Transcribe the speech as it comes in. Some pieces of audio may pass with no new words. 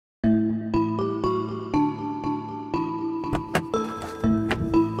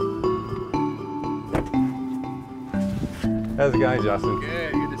How's it going, Justin?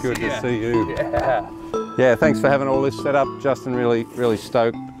 Good to see you. Yeah, thanks for having all this set up, Justin. Really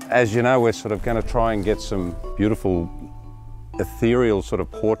stoked. As you know, we're sort of going to try and get some beautiful ethereal sort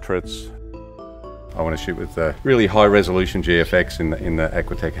of portraits. I want to shoot with really high resolution GFX in the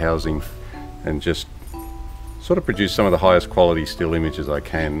AQUATECH housing and just sort of produce some of the highest quality still images I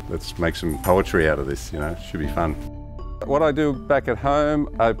can. Let's make some poetry out of this, you know, it should be fun. What I do back at home,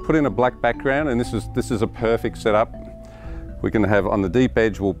 I put in a black background, and this is a perfect setup. We can have on the deep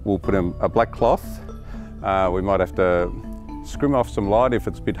edge, we'll put in a black cloth. We might have to scrim off some light if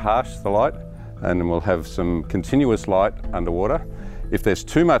it's a bit harsh, the light, and then we'll have some continuous light underwater. If there's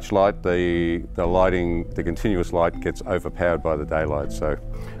too much light, the continuous light gets overpowered by the daylight, so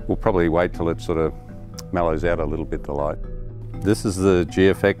we'll probably wait till it sort of mellows out a little bit, the light. This is the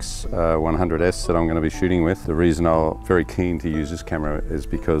GFX 100S that I'm going to be shooting with. The reason I'm very keen to use this camera is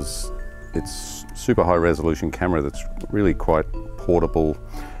because it's super high resolution camera that's really quite portable,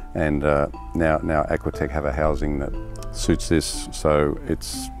 and now AQUATECH have a housing that suits this, so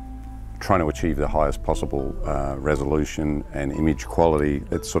it's trying to achieve the highest possible resolution and image quality.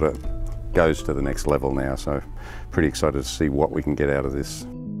 It sort of goes to the next level now, so pretty excited to see what we can get out of this.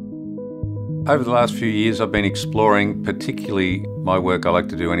 Over the last few years I've been exploring, particularly my work, I like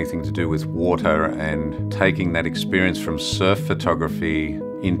to do anything to do with water, and taking that experience from surf photography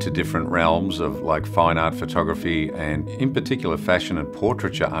into different realms of like fine art photography, and in particular fashion and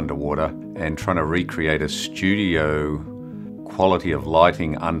portraiture underwater, and trying to recreate a studio quality of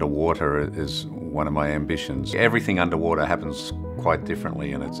lighting underwater is one of my ambitions. Everything underwater happens quite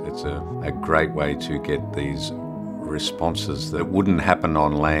differently, and it's a great way to get these responses that wouldn't happen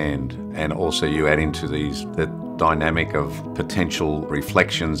on land, and also you add into the dynamic of potential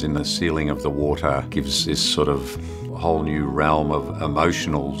reflections in the ceiling of the water gives this sort of whole new realm of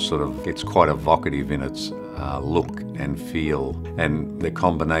emotional sort of, it's quite evocative in its look and feel, and the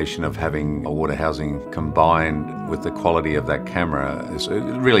combination of having a water housing combined with the quality of that camera it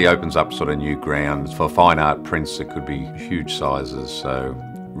really opens up sort of new ground. For fine art prints it could be huge sizes, so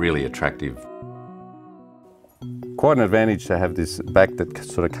really attractive. Quite an advantage to have this back that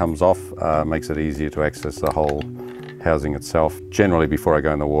sort of comes off, makes it easier to access the whole housing itself. Generally before I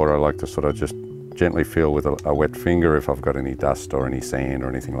go in the water I like to sort of just gently feel with a wet finger if I've got any dust or any sand or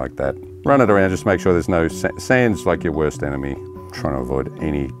anything like that. Run it around, just make sure there's no sand's like your worst enemy. Trying to avoid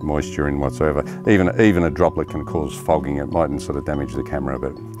any moisture in whatsoever. Even a droplet can cause fogging. It mightn't sort of damage the camera,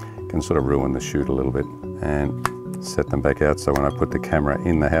 but can sort of ruin the shoot a little bit. And set them back out so when I put the camera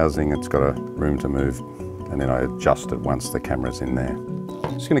in the housing it's got a room to move, and then I adjust it once the camera's in there.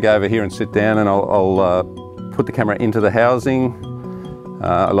 Just going to go over here and sit down, and I'll put the camera into the housing.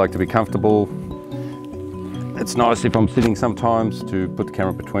 I like to be comfortable. It's nice if I'm sitting sometimes to put the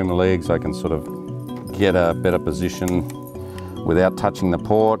camera between my legs. I can sort of get a better position without touching the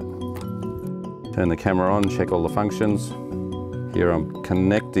port. Turn the camera on, check all the functions. Here I'm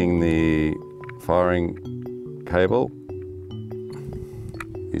connecting the firing cable.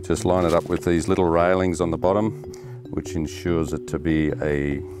 You just line it up with these little railings on the bottom, which ensures it to be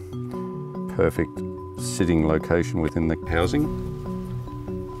a perfect sitting location within the housing.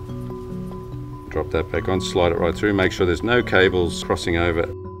 Drop that back on, slide it right through, make sure there's no cables crossing over.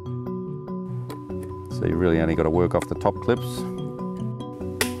 So you really only got to work off the top clips.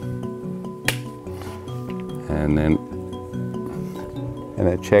 And then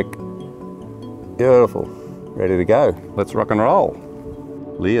check. Beautiful, ready to go. Let's rock and roll.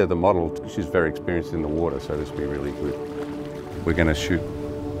 Leah, the model, she's very experienced in the water, so this will be really good. We're going to shoot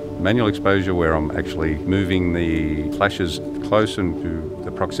manual exposure where I'm actually moving the flashes close into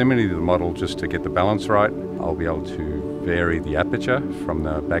the proximity to the model just to get the balance right. I'll be able to vary the aperture from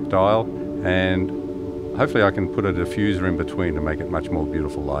the back dial, and hopefully I can put a diffuser in between to make it much more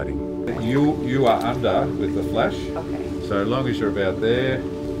beautiful lighting. You are under with the flash, okay. So as long as you're about there,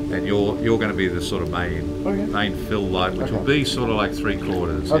 and you're going to be the sort of main fill light, which will be sort of like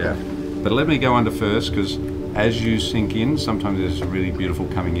 3/4, okay. Yeah. But let me go under first, because as you sink in, sometimes there's really beautiful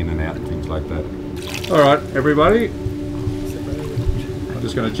coming in and out and things like that. All right, everybody. I'm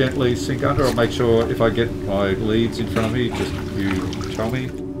just going to gently sink under. I'll make sure if I get my leads in front of me, just you tell me.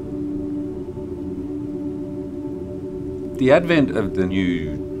 The advent of the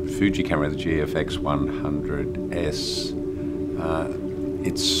new Fuji camera, the GFX 100S,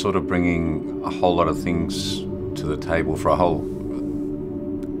 it's sort of bringing a whole lot of things to the table for a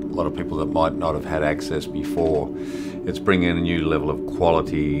lot of people that might not have had access before. It's bringing a new level of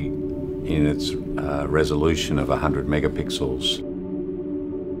quality in its resolution of 100 megapixels.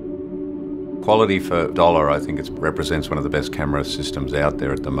 Quality for dollar, I think it represents one of the best camera systems out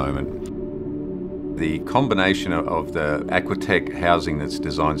there at the moment. The combination of the AQUATECH housing that's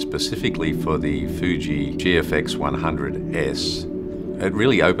designed specifically for the Fuji GFX 100S, it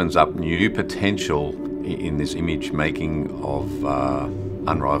really opens up new potential in this image making of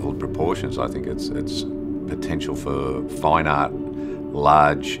unrivaled proportions. I think its potential for fine art,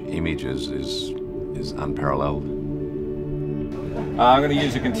 large images is unparalleled. I'm going to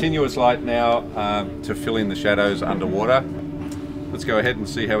use a continuous light now to fill in the shadows underwater. Let's go ahead and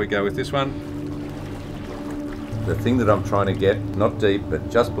see how we go with this one. The thing that I'm trying to get, not deep, but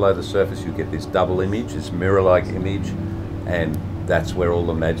just below the surface, you get this double image, this mirror-like image, and that's where all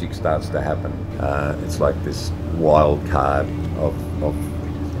the magic starts to happen. It's like this wild card of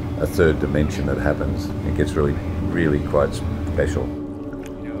a third dimension that happens. It gets really, really quite special.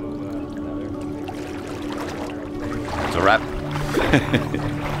 It's a wrap.